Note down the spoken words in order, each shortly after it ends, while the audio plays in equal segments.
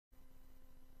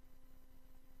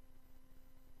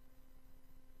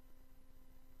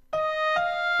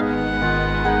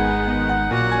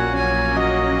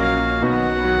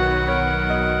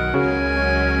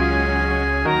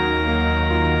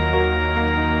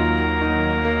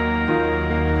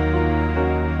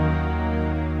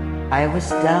I was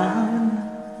down,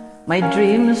 my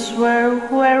dreams were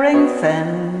wearing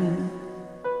thin.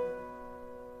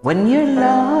 When you're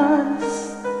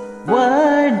lost,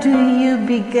 where do you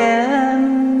begin?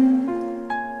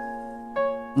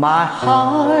 My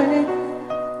heart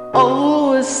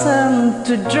always seemed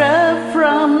to drift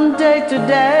from day to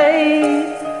day,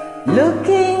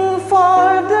 looking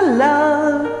for the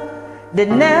love that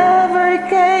never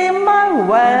came my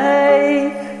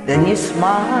way. Then you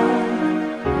smiled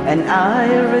and I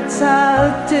reached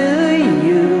out to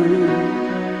you.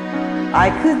 I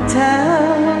could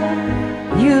tell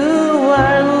you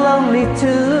were lonely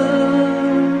too.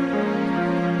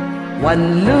 One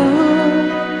look,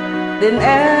 then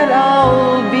it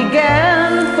all began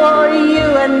for you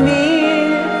and me.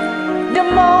 The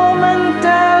moment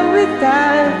that we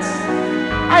touched,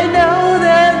 I know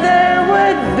that there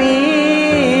would be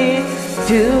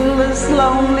two less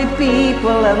lonely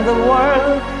people in the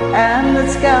world, and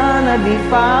it's gonna be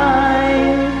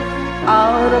fine.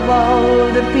 Out of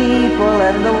all the people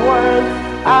in the world,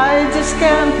 I just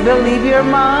can't believe you're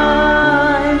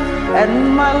mine. And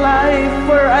my life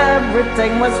where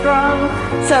everything was wrong,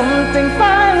 something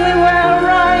finally went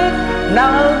right.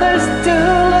 Now there's two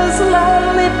less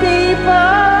lonely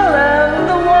people in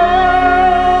the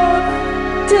world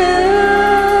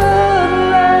tonight.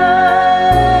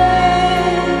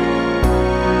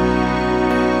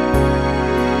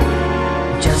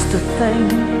 Just to think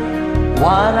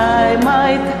what I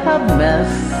might have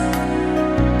missed.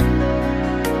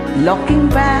 Looking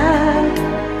back,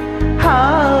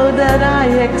 how did I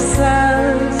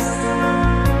exist?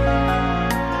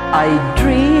 I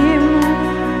dreamed,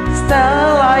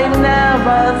 still I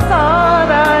never thought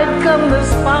I'd come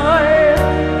this far.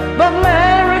 But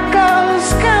miracles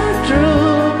come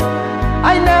true,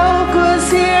 I know, 'cause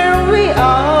here we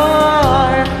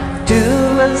are. Two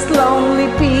less lonely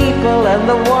people in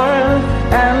the world,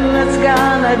 and it's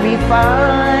gonna be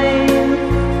fine.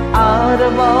 Out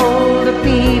of all the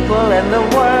people in the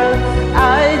world,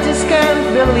 I just can't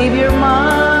believe you're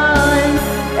mine.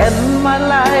 In my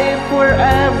life where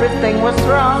everything was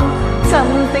wrong,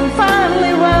 something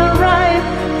finally went right.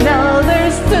 Now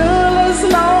there's two less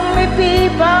lonely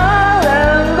people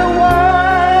in the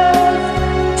world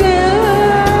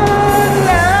tonight.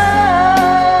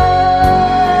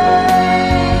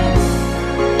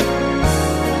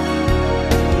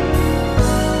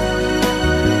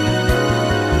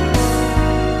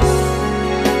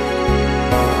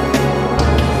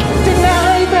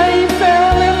 Tonight I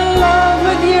fell in love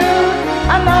with you,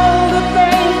 and all the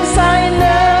things I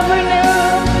never knew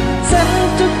seem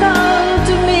to come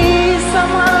to me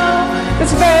somehow.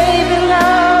 'Cause baby,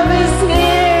 love is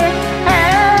near,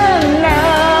 and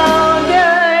now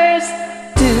there's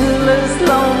two less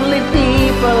lonely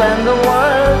people in the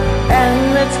world, and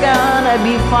it's gonna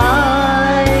be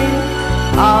fine.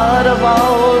 Out of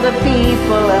all the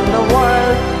people in the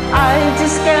world, I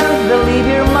just can't believe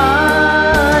you're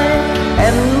mine.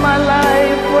 In my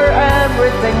life where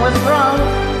everything was wrong,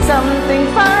 something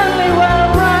finally went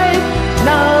right.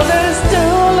 Now there's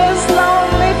two less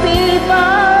lonely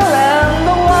people in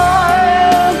the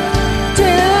world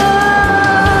tonight.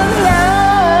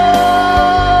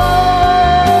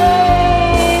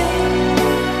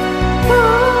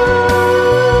 Ooh,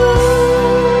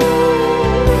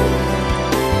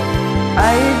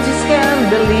 I just can't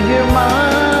believe you're mine.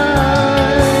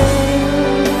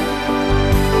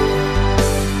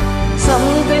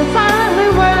 Something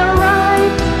finally went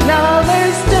right. Now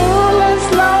there's two less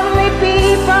lonely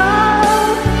people,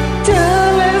 two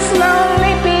less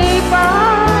lonely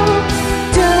people,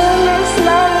 two less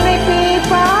lonely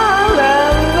people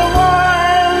in the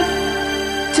world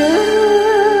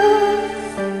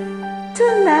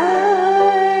tonight.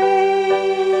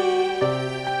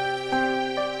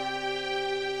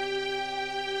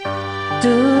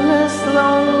 Two less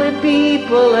lonely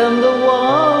people in the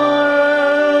world.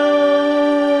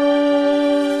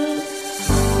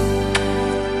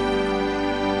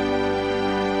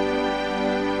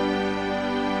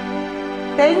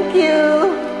 Thank you.